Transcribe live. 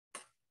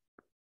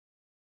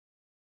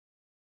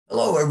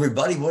Hello,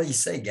 everybody. What do you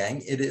say,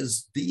 gang? It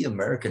is the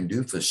American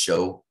Doofus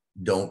Show.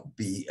 Don't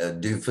be a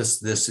doofus.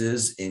 This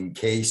is in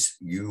case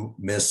you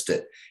missed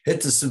it.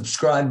 Hit the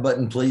subscribe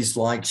button, please.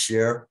 Like,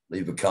 share,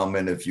 leave a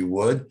comment if you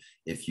would,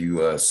 if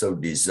you so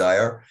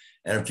desire.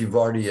 And if you're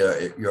already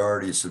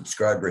a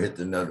subscriber, hit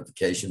the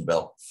notification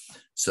bell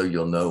so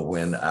you'll know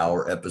when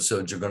our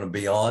episodes are going to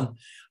be on.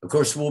 Of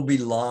course, we'll be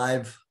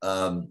live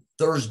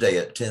Thursday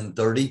at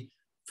 10:30.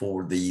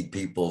 For the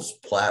People's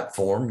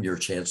Platform, your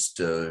chance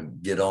to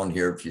get on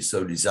here if you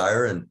so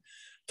desire and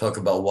talk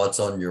about what's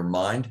on your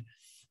mind.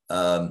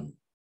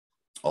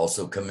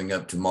 Also coming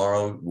up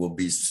tomorrow will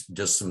be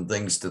just some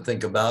things to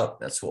think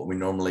about. That's what we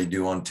normally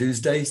do on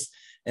Tuesdays.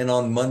 And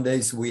on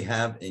Mondays, we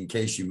have, in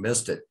case you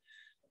missed it,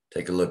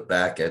 take a look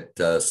back at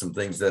some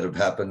things that have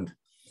happened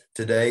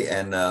today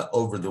and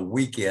over the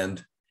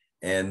weekend.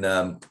 And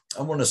I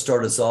want to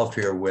start us off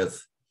here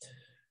with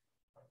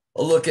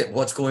a look at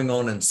what's going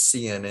on in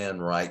CNN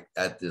right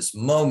at this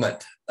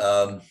moment.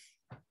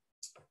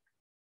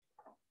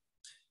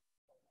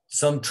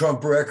 Some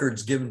Trump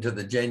records given to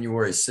the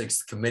January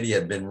 6th committee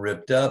had been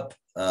ripped up.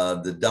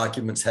 The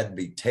documents had to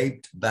be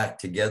taped back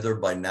together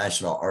by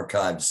National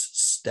Archives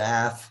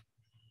staff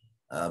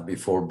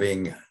before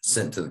being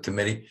sent to the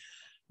committee.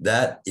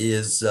 That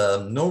is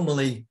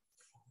normally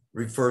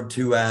referred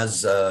to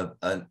as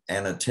an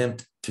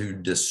attempt to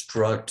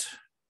destruct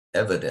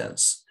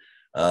evidence.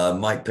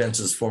 Mike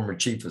Pence's former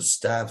chief of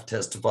staff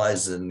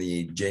testifies in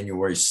the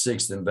January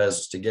 6th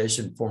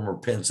investigation. Former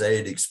Pence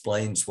aide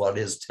explains what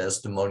his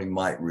testimony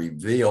might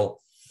reveal.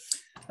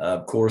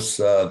 Of course,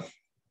 I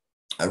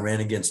ran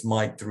against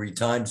Mike 3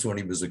 times when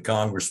he was a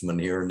congressman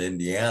here in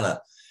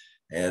Indiana.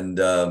 And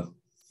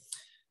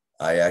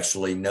I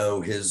actually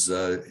know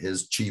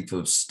his chief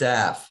of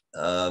staff.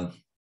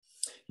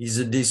 He's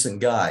a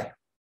decent guy.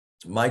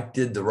 Mike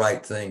did the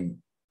right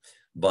thing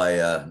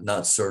by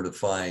not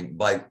certifying,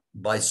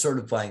 by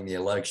certifying the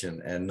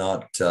election and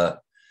not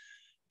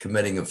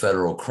committing a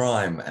federal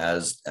crime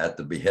as at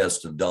the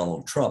behest of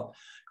Donald Trump.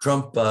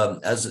 Trump,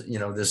 as you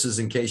know, this is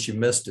in case you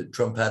missed it,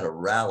 Trump had a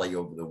rally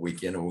over the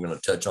weekend, and we're going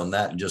to touch on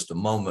that in just a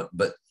moment.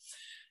 But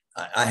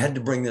I had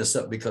to bring this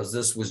up because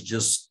this was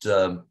just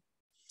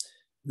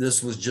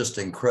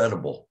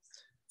incredible.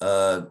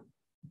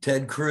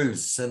 Ted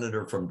Cruz,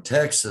 senator from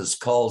Texas,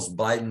 calls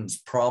Biden's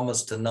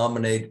promise to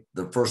nominate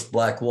the first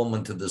Black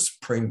woman to the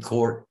Supreme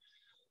Court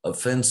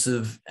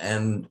offensive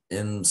and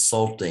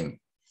insulting.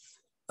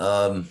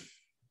 We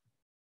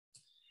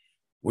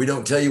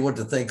don't tell you what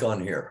to think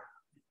on here.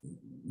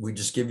 We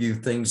just give you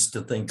things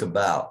to think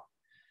about.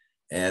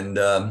 And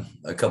a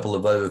couple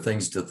of other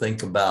things to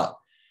think about.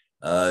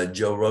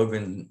 Joe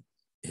Rogan,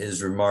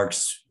 his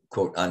remarks,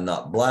 quote, "I'm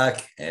not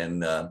Black,"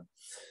 and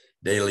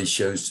Daily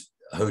Show's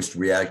host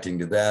reacting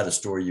to that, a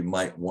story you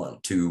might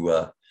want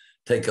to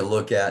take a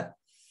look at.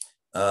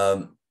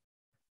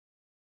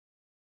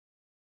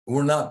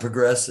 We're not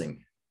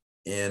progressing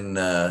in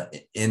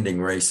ending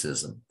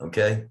racism,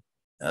 okay?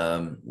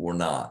 We're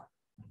not.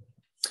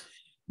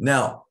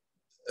 Now,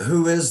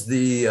 who is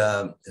the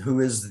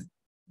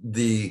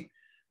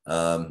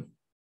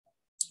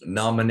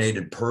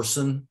nominated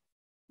person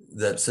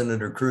that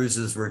Senator Cruz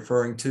is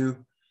referring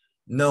to?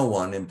 No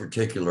one in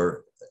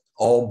particular,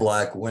 all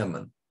Black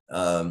women.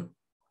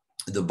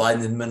 The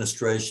Biden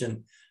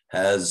administration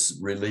has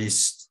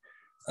released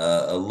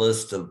a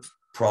list of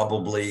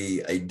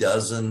probably a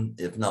dozen,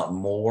 if not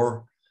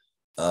more,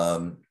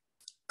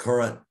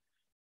 current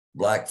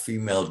Black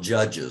female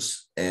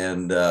judges.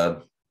 And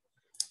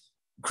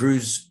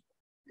Cruz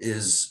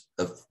is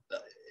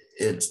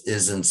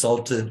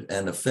insulted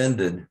and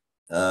offended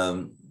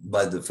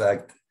by the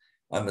fact,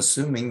 I'm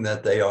assuming,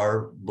 that they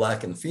are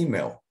Black and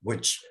female,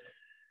 which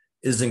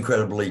is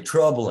incredibly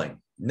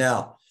troubling.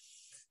 Now,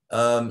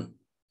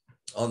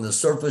 on the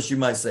surface, you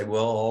might say,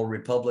 well, all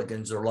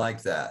Republicans are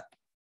like that.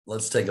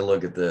 Let's take a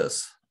look at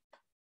this.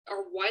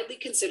 Are widely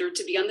considered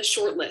to be on the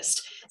short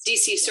list.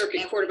 D.C.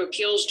 Circuit Court of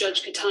Appeals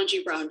Judge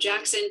Ketanji Brown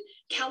Jackson,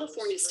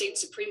 California State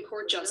Supreme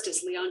Court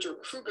Justice Leandra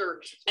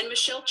Kruger, and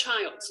Michelle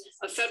Childs,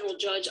 a federal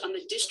judge on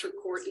the district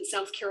court in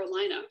South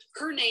Carolina.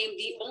 Her name,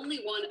 the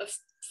only one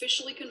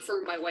officially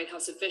confirmed by White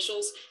House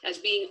officials as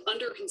being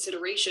under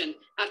consideration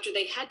after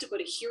they had to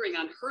put a hearing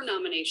on her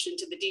nomination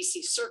to the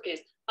D.C.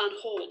 Circuit on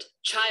hold.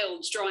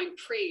 Childs drawing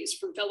praise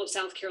from fellow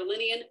South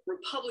Carolinian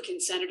Republican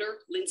Senator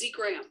Lindsey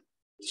Graham.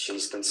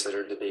 She's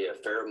considered to be a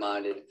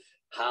fair-minded,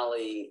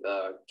 highly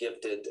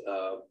gifted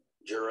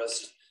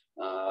jurist.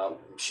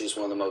 She's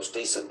one of the most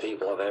decent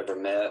people I've ever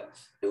met.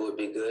 It would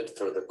be good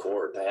for the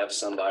court to have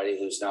somebody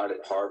who's not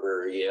at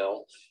Harvard or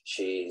Yale.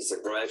 She's a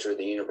graduate of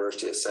the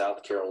University of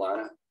South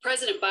Carolina.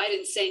 President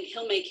Biden saying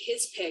he'll make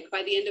his pick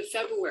by the end of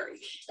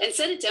February, and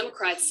Senate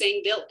Democrats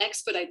saying they'll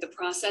expedite the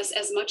process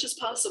as much as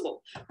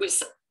possible.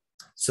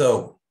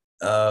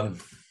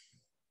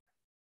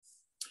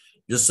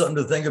 Just something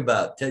to think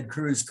about. Ted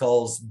Cruz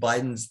calls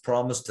Biden's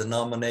promise to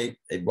nominate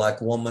a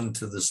Black woman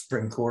to the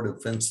Supreme Court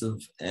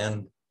offensive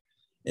and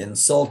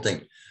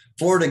insulting.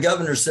 Florida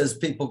governor says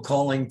people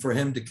calling for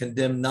him to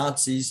condemn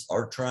Nazis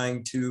are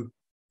trying to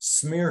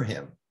smear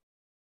him.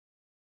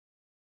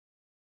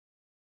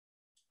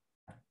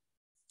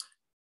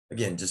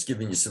 again, just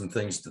giving you some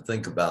things to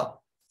think about.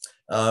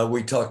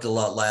 We talked a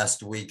lot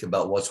last week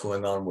about what's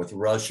going on with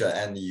Russia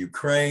and the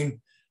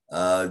Ukraine.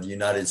 The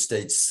United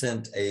States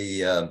sent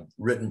a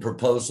written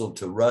proposal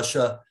to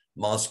Russia.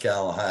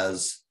 Moscow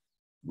has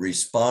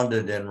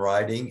responded in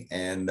writing,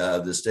 and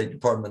the State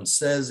Department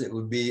says it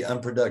would be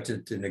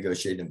unproductive to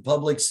negotiate in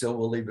public, so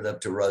we'll leave it up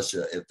to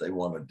Russia if they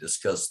want to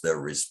discuss their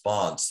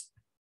response.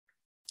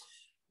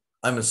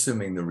 I'm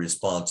assuming the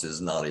response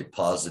is not a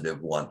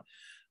positive one.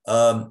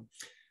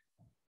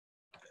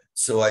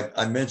 So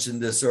I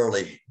mentioned this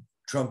early.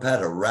 Trump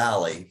had a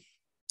rally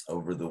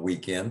over the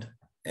weekend,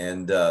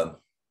 and I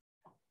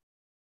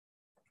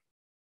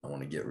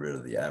want to get rid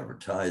of the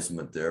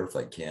advertisement there if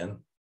I can.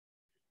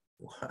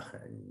 Of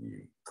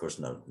course,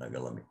 not gonna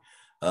let me.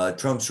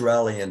 Trump's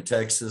rally in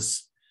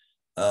Texas.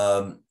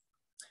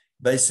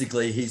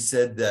 Basically, he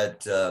said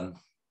that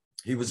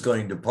he was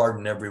going to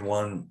pardon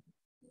everyone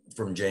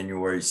from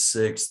January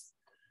 6th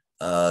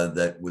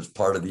that was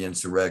part of the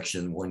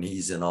insurrection when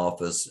he's in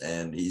office,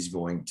 and he's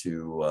going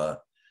to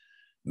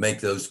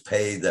make those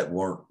pay that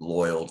weren't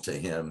loyal to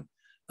him.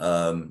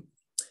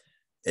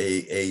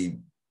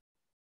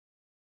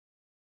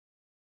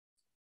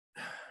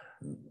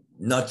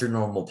 Not your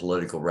normal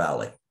political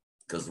rally,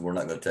 because we're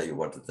not going to tell you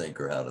what to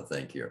think or how to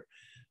think here.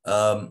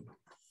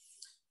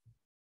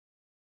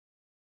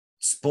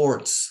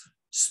 Sports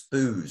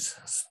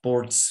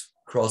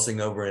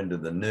crossing over into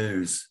the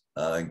news.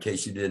 In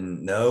case you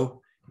didn't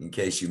know, in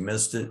case you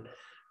missed it,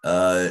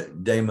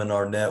 Damon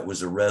Arnett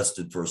was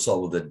arrested for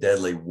assault with a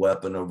deadly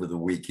weapon over the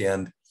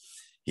weekend.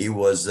 He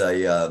was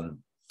a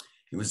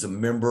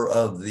member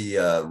of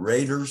the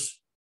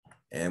Raiders,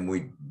 and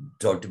we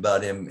talked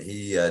about him.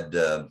 He had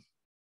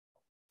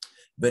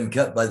been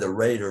cut by the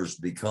Raiders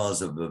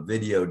because of a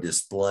video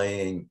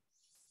displaying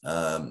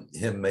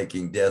him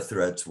making death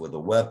threats with a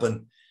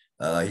weapon.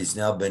 He's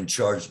now been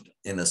charged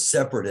in a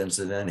separate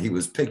incident. He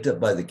was picked up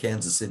by the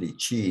Kansas City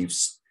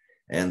Chiefs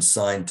and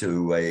signed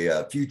to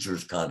a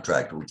futures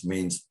contract, which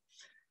means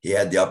he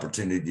had the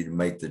opportunity to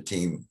make the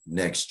team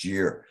next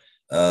year.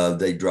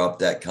 They dropped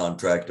that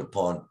contract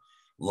upon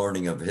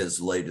learning of his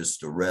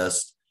latest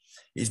arrest.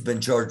 He's been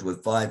charged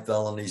with 5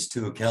 felonies,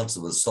 2 accounts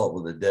of assault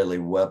with a deadly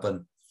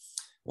weapon,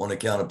 1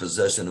 account of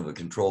possession of a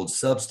controlled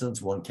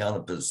substance, 1 count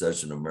of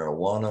possession of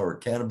marijuana or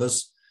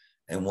cannabis,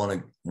 and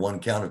one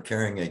count of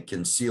carrying a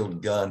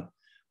concealed gun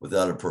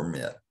without a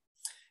permit.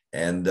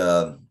 And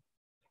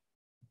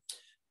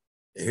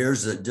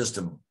here's just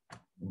a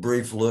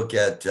brief look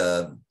at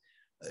a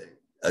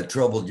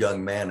troubled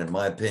young man, in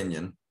my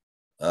opinion.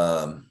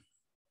 But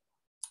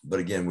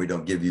again, we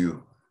don't give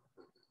you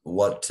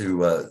what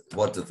to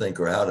think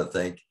or how to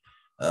think,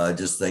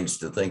 just things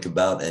to think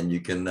about. And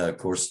you can, of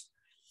course,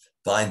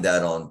 find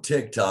that on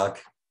TikTok.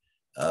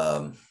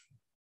 There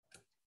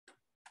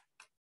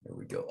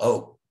we go.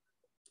 Oh,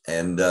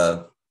 and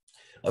I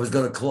was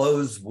going to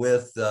close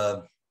with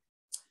don't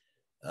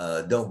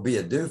be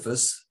a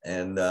doofus.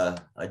 And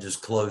I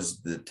just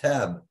closed the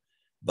tab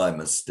by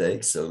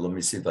mistake. So let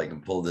me see if I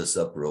can pull this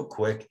up real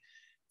quick.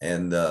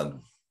 And I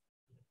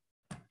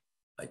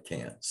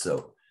can't.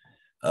 So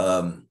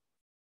there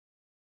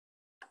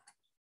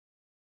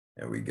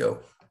we go.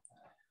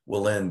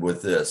 We'll end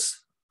with this.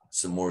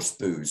 Some more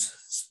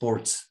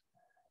sports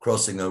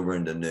crossing over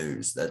into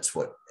news. That's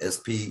what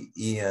SPEWS,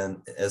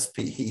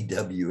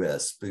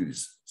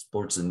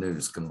 sports and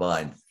news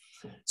combined.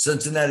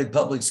 Cincinnati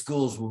Public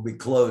Schools will be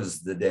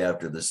closed the day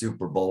after the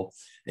Super Bowl.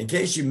 In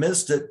case you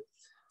missed it,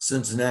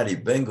 Cincinnati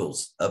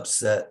Bengals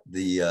upset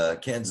the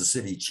Kansas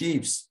City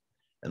Chiefs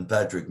and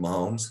Patrick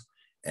Mahomes,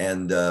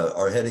 and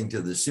are heading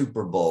to the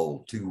Super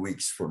Bowl 2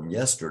 weeks from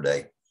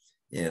yesterday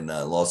in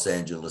Los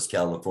Angeles,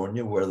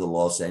 California, where the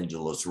Los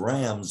Angeles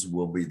Rams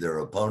will be their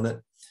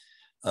opponent.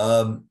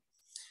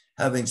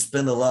 Having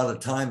spent a lot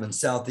of time in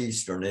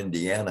southeastern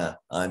Indiana,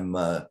 I'm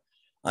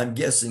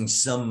guessing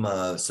some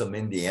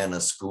Indiana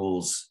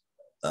schools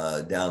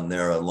down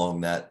there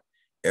along that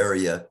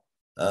area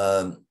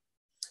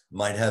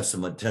might have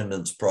some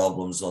attendance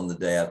problems on the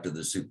day after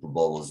the Super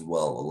Bowl as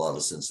well. A lot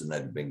of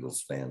Cincinnati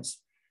Bengals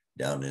fans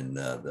down in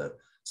the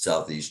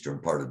southeastern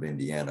part of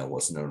Indiana,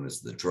 what's known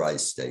as the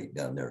tri-state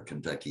down there,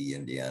 Kentucky,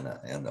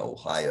 Indiana, and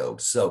Ohio.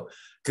 So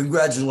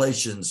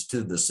congratulations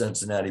to the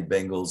Cincinnati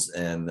Bengals.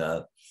 And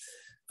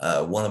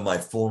one of my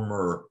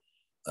former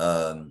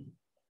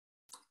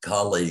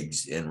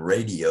colleagues in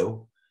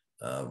radio,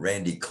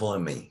 Randy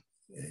Clemmy,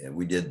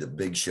 we did the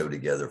big show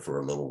together for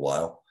a little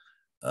while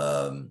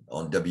on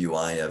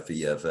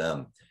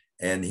WIFE-FM.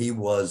 And he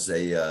was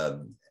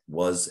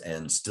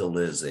and still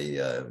is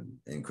a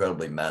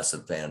incredibly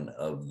massive fan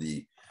of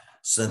the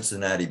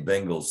Cincinnati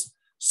Bengals.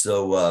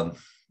 So I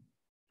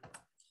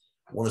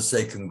want to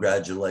say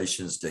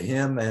congratulations to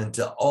him and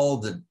to all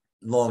the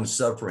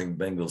long-suffering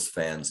Bengals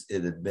fans.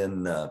 It had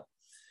been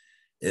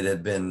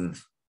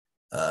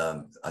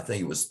I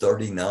think it was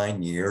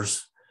 39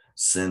 years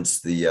since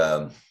the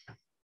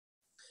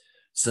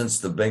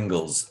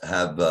Bengals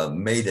have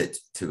made it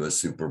to a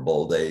Super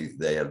Bowl. They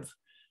have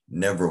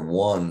never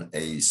won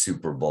a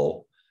Super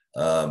Bowl,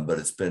 but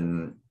it's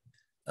been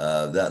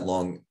that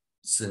long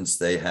since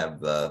they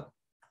have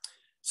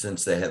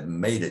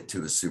made it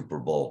to a Super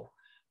Bowl.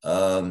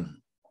 I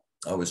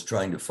was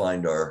trying to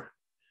find our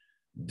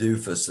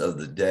doofus of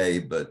the day,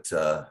 but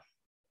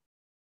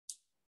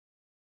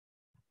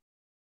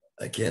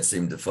I can't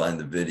seem to find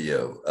the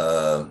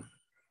video.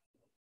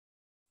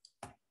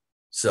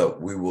 So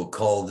we will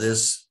call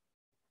this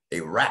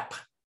a wrap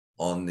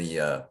on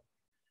the,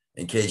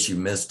 in case you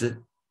missed it.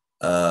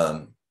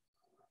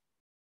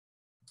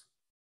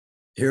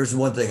 Here's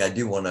one thing I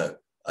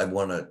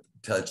want to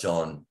touch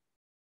on.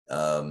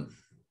 You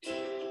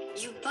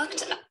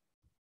bucked up.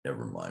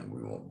 Never mind,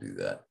 we won't do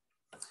that.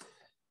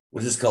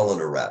 We'll just call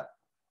it a wrap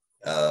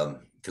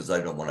because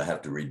I don't want to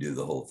have to redo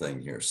the whole thing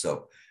here.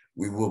 So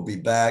we will be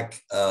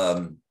back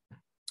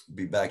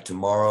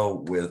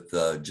tomorrow with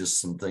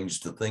just some things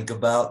to think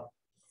about.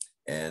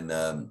 And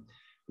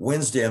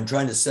Wednesday, I'm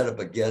trying to set up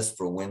a guest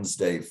for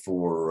Wednesday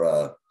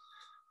for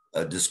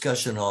a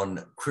discussion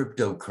on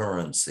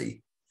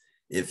cryptocurrency.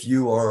 If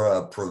you are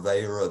a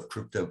purveyor of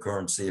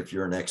cryptocurrency, if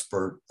you're an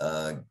expert,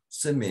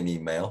 send me an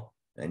email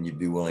and you'd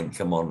be willing to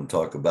come on and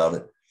talk about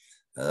it.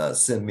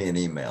 Send me an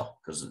email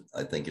because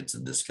I think it's a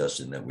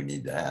discussion that we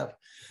need to have.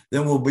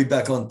 Then we'll be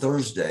back on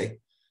Thursday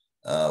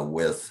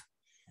with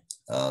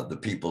the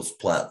People's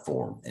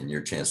Platform and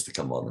your chance to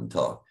come on and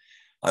talk.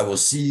 I will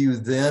see you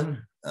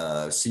then.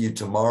 See you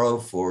tomorrow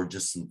for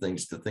just some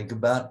things to think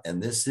about.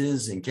 And this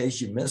is, in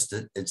case you missed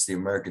it, it's the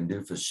American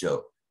Doofus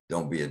Show.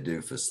 Don't be a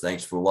doofus.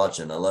 Thanks for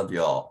watching. I love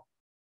you all.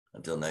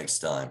 Until next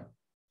time.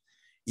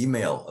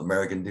 Email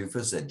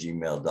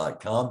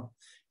americandufus@gmail.com.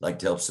 Like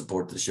to help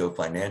support the show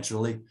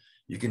financially,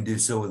 you can do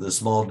so with a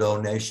small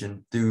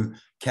donation through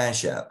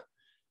Cashapp,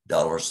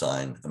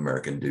 $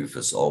 American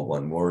Doofus, all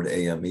one word,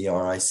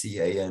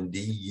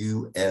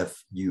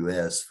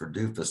 AMERICANDUFUS for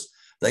doofus.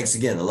 Thanks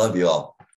again. I love you all.